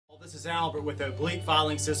This is Albert with Oblique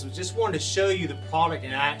Filing Systems. Just wanted to show you the product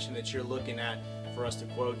in action that you're looking at for us to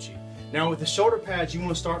quote you. Now with the shoulder pads, you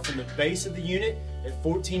want to start from the base of the unit at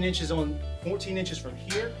 14 inches from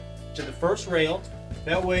here to the first rail.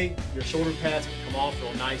 That way your shoulder pads can come off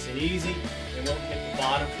real nice and easy and won't hit the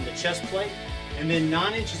bottom from the chest plate. And then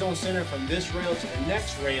 9 inches on center from this rail to the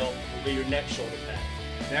next rail will be your next shoulder pad.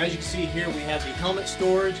 Now as you can see here, we have the helmet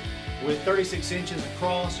storage with 36 inches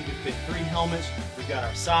across. You can fit 3 helmets. We've got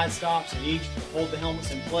our side stops in each to hold the helmets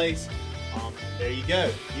in place. There you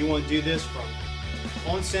go. You want to do this from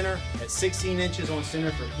on center at 16 inches on center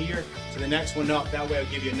from here to the next one up. That way it'll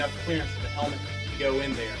give you enough clearance for the helmet to go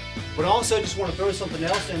in there. But also just want to throw something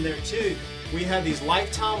else in there too. We have these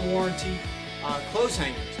lifetime warranty clothes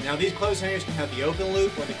hangers. Now these clothes hangers can have the open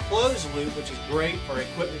loop or the closed loop, which is great for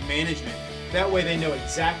equipment management. That way they know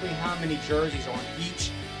exactly how many jerseys are on each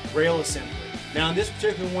rail assembly. Now in this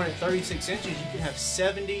particular one at 36 inches, you can have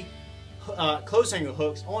 70 clothes hanger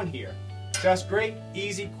hooks on here. So that's great,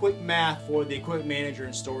 easy, quick math for the equipment manager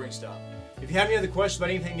and storing stuff. If you have any other questions about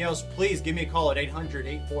anything else, please give me a call at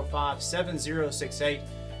 800-845-7068.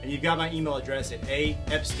 And you've got my email address at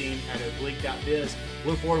aepstein@oblique.biz.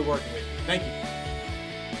 Look forward to working with you. Thank you.